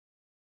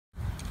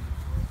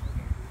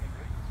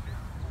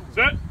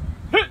Set.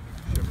 Hit.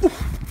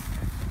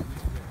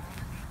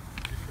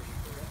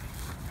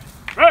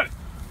 Ready.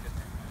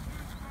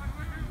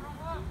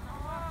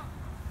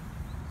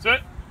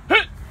 Set.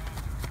 Hit.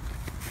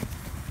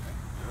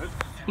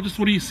 Well, just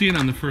what are you seeing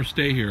on the first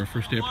day here,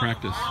 first day of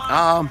practice?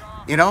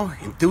 You know,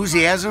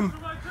 enthusiasm,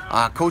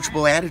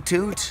 coachable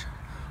attitudes,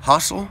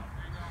 hustle.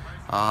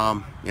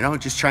 You know,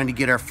 just trying to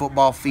get our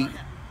football feet,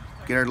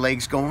 get our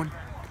legs going.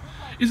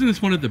 Isn't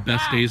this one of the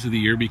best days of the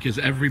year because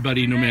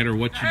everybody, no matter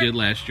what you did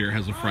last year,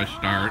 has a fresh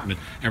start and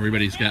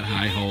everybody's got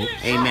high hopes?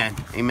 Amen.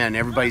 Amen.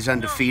 Everybody's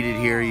undefeated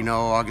here, you know,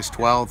 August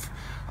 12th,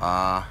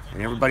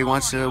 and everybody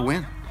wants to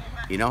win,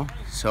 you know.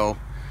 So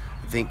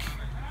I think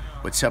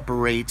what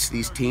separates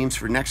these teams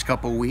for the next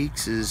couple of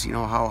weeks is, you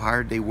know, how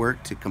hard they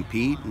work to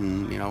compete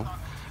and, you know,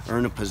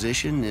 earn a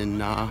position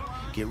and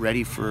get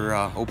ready for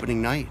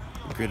opening night,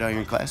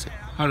 Gridiron Classic.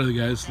 How do the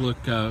guys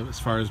look as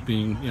far as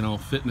being, you know,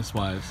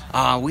 fitness-wise?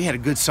 We had a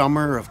good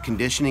summer of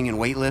conditioning and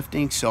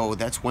weightlifting, so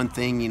that's one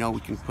thing, you know, we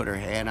can put our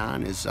hat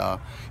on is,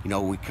 you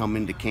know, we come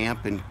into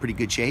camp in pretty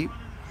good shape.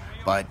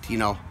 But, you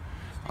know,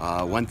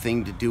 one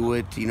thing to do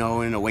it, you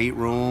know, in a weight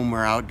room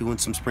or out doing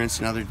some sprints,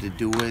 another to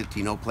do it,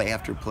 you know, play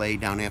after play,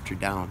 down after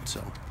down.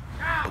 So.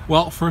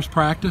 Well, first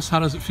practice, how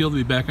does it feel to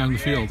be back on the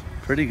field?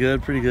 Pretty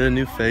good, pretty good.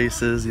 New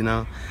faces, you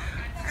know,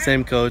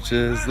 same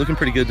coaches, looking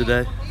pretty good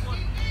today.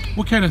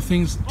 What kind of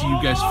things do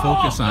you guys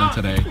focus on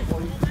today?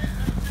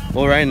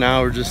 Well, right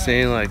now we're just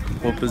seeing like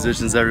what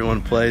positions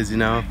everyone plays. You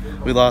know,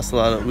 we lost a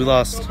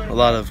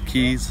lot of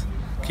key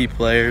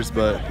players,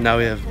 but now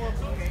we have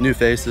new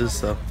faces,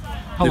 so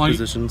new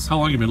positions. How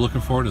long have you been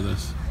looking forward to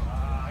this?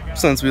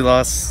 Since we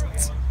lost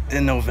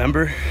in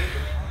November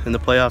in the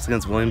playoffs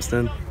against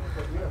Williamston.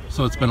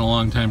 So it's been a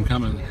long time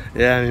coming.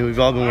 Yeah, I mean we've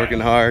all been working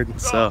hard.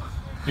 So.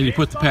 And you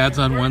put the pads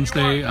on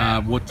Wednesday.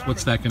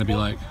 What's that going to be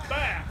like?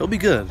 It'll be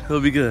good.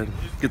 It'll be good.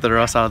 Get the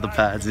rust out of the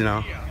pads, you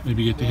know.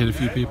 Maybe get to hit a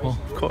few people?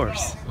 Of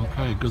course.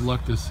 Okay, good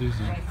luck this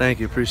season.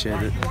 Thank you,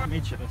 appreciate it.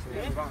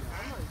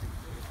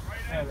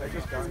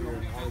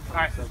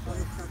 Right.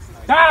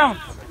 Down!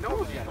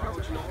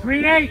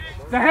 3-8,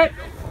 the hit!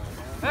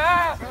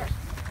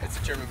 It's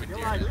a German with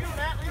deer.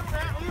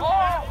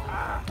 Oh!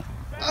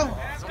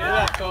 Get it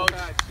up, coach.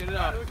 Get it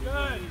up.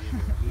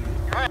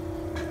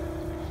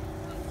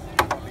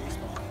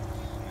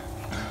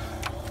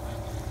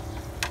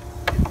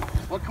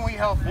 What can we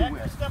help you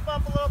with? Step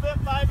up a little bit,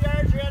 5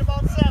 yards, you're at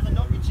about 7.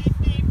 Don't be cheap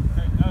deep.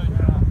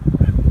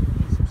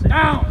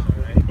 Down!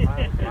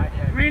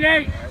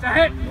 3-8, the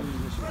hit!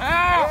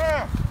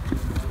 Ah!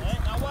 Okay,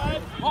 now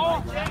wide.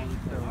 Oh! Check.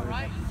 All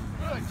right.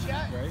 Good,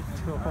 check.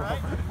 All right.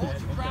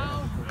 Hold your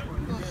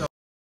ground.